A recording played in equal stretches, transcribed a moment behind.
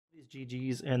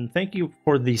GG's, and thank you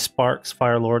for the Sparks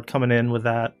Firelord coming in with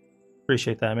that.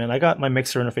 Appreciate that, man. I got my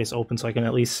mixer interface open so I can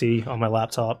at least see on my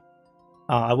laptop.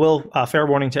 I will, fair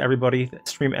warning to everybody, the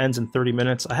stream ends in 30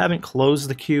 minutes. I haven't closed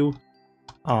the queue,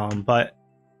 but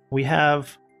we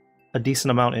have a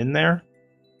decent amount in there,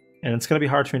 and it's going to be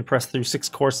hard for me to press through 6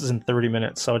 courses in 30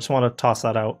 minutes, so I just want to toss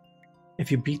that out.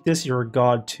 If you beat this, you're a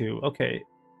god too. Okay,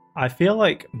 I feel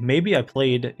like maybe I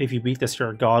played If You Beat This,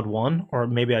 You're a God 1, or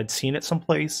maybe I'd seen it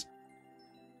someplace.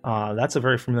 That's a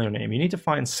very familiar name. You need to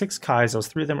find 6 Kaizos.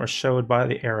 3 of them are showed by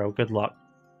the arrow. Good luck.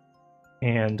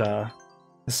 And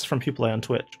this is from people on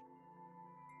Twitch.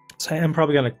 So I am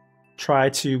probably going to try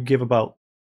to give about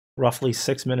roughly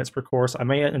 6 minutes per course. I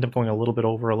may end up going a little bit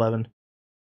over 11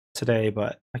 today,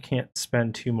 but I can't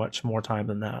spend too much more time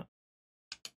than that.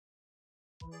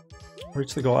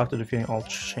 Reach the goal after defeating all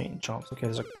chain chomps. Okay,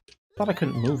 I thought I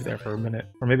couldn't move there for a minute.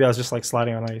 Or maybe I was just like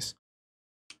sliding on ice.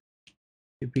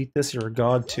 You beat this, you're a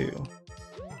god too.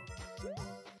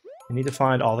 You need to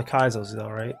find all the Kaizos though,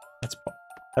 right?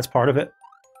 That's part of it.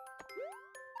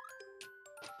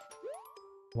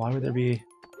 Why would there be...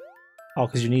 Oh,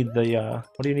 because you need the,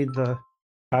 what do you need the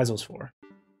Kaizos for?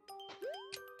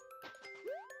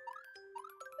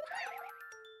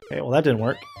 Okay, well that didn't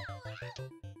work.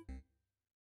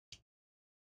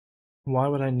 Why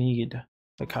would I need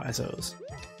the Kaizos?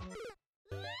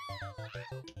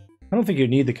 I don't think you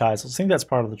need the Kaizos. I think that's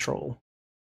part of the troll.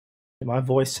 My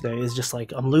voice today is just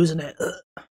like, I'm losing it.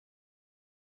 Ugh.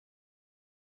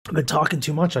 I've been talking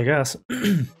too much, I guess.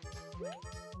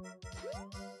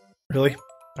 Really?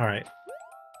 Alright.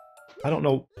 I don't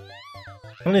know.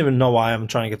 I don't even know why I'm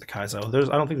trying to get the Kaizo.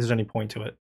 I don't think there's any point to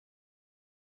it.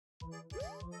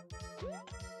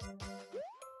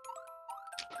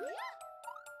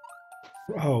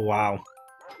 Oh, wow.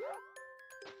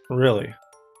 Really?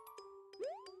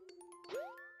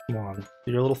 Come on,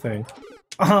 do your little thing.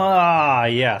 Ah,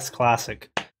 yes, classic.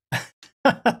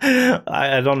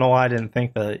 I don't know why I didn't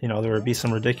think that, you know, there would be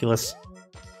some ridiculous...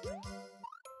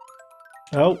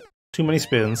 Oh, too many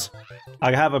spins.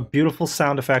 I have a beautiful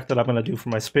sound effect that I'm going to do for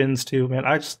my spins, too, man.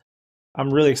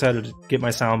 I'm really excited to get my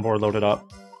soundboard loaded up.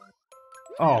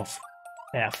 Oh,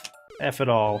 F it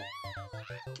all.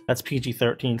 That's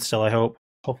PG-13 still, I hope.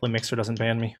 Hopefully Mixer doesn't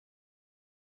ban me.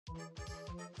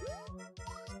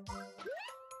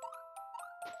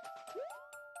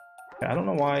 Okay, I don't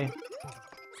know why...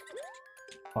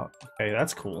 Oh, okay,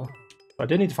 that's cool. But I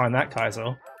did need to find that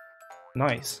Kaizo.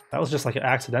 Nice. That was just like an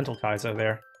accidental Kaizo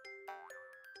there.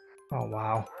 Oh,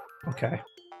 wow. Okay.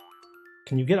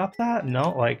 Can you get up that?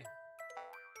 No, like...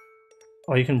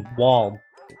 Oh, you can wall.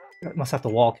 You must have to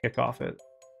wall kick off it.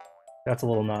 That's a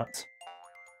little nuts.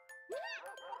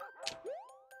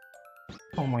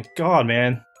 Oh my god,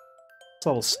 man. It's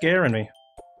all scaring me.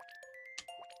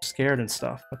 Scared and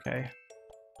stuff. Okay.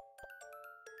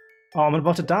 Oh, I'm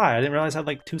about to die. I didn't realize I had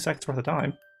like 2 seconds worth of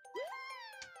time.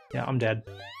 Yeah, I'm dead.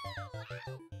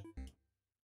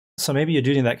 So maybe you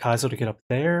do need that Kaizo to get up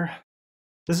there.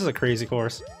 This is a crazy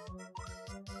course.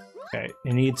 Okay,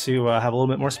 you need to have a little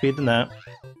bit more speed than that.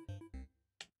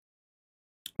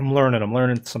 I'm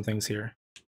learning some things here.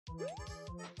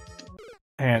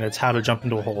 And it's how to jump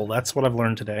into a hole. That's what I've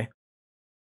learned today.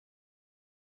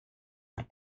 My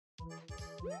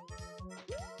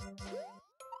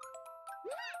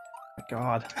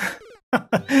god.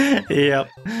 Yep.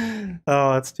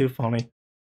 Oh, that's too funny.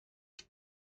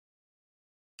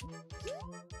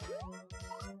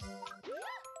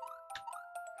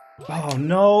 Oh,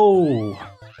 no!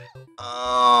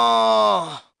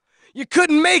 Oh, you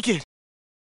couldn't make it!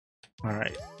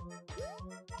 Alright.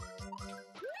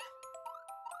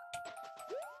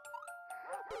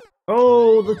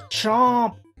 Oh, the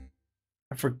chomp!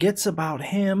 I forgets about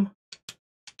him.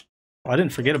 Well, I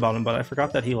didn't forget about him, but I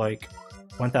forgot that he, like,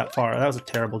 went that far. That was a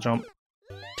terrible jump.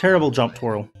 Terrible jump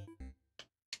twirl.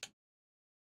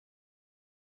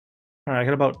 Alright, I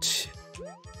got about...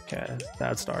 Okay,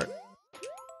 bad start.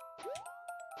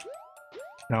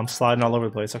 Now I'm sliding all over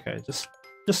the place. Okay, just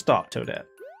stop, Toadette.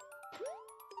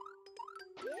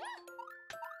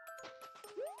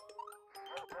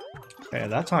 Okay,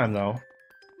 that time, though.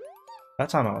 That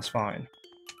time I was fine.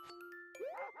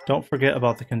 Don't forget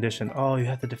about the condition. Oh, you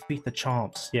have to defeat the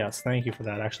chomps. Yes, thank you for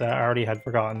that. Actually, I already had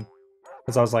forgotten.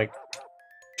 Because I was, like,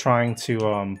 trying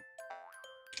to,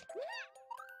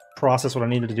 process what I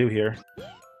needed to do here.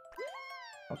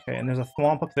 Okay, and there's a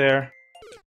thwomp up there.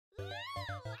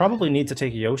 Probably need to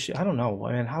take Yoshi. I don't know.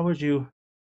 I mean, how would you...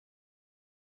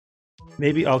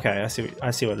 Maybe... Okay, I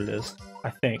see what it is.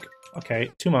 I think. Okay,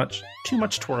 too much. Too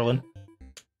much twirling.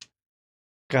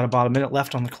 Got about a minute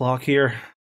left on the clock here.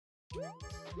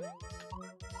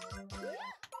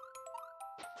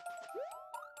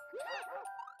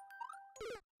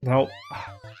 No.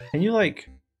 Can you, like...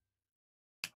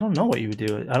 I don't know what you would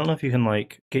do. I don't know if you can,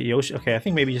 like, get Yoshi. Okay, I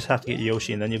think maybe you just have to get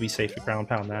Yoshi, and then you'll be safe to ground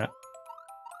pound that.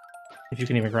 If you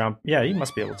can even ground... Yeah, you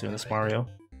must be able to in this Mario.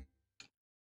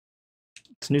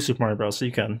 It's New Super Mario Bros., so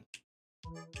you can.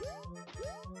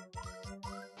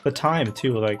 The time,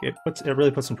 too, like, it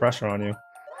really puts some pressure on you.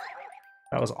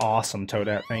 That was awesome,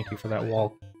 Toadette. Thank you for that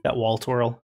wall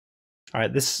twirl.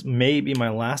 Alright, this may be my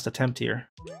last attempt here.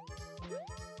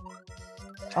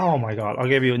 Oh my god, I'll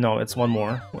give you... No, it's one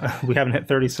more. We haven't hit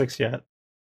 36 yet.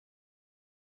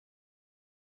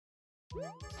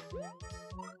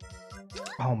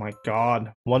 Oh my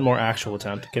god. One more actual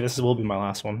attempt. Okay, this will be my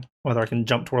last one. Whether I can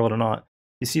jump twirl it or not.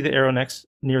 You see the arrow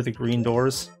near the green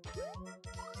doors?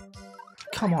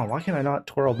 Come on, why can I not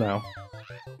twirl now?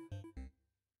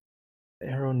 The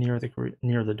arrow near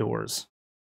the doors.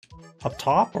 Up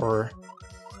top, or...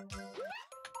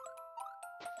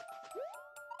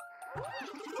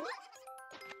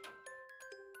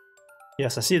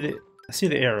 Yes, I see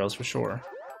the arrows for sure.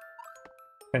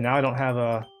 And now I don't have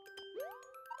a...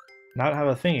 Now I don't have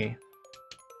a thingy.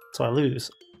 So I lose.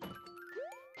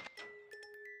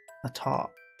 A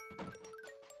top.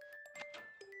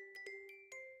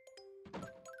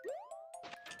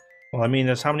 Well, I mean,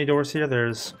 there's how many doors here?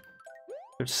 There's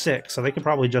 6, so they could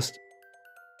probably just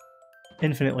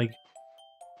infinitely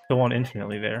go on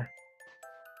infinitely there.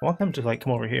 I want them to, like,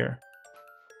 come over here.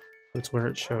 That's where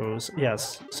it shows.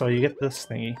 Yes, so you get this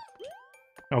thingy.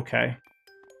 Okay.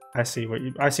 I see what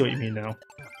you mean now.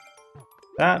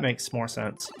 That makes more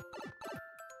sense.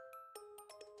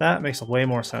 That makes way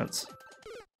more sense.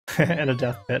 And a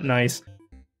death pit, nice.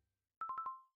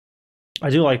 I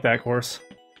do like that course.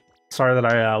 Sorry that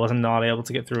I wasn't not able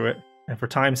to get through it. And for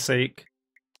time's sake,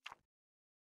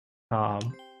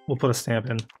 we'll put a stamp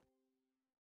in.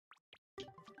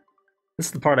 This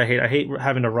is the part I hate. I hate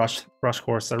having to rush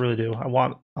courses. I really do. I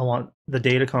want the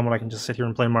day to come when I can just sit here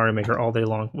and play Mario Maker all day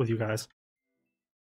long with you guys.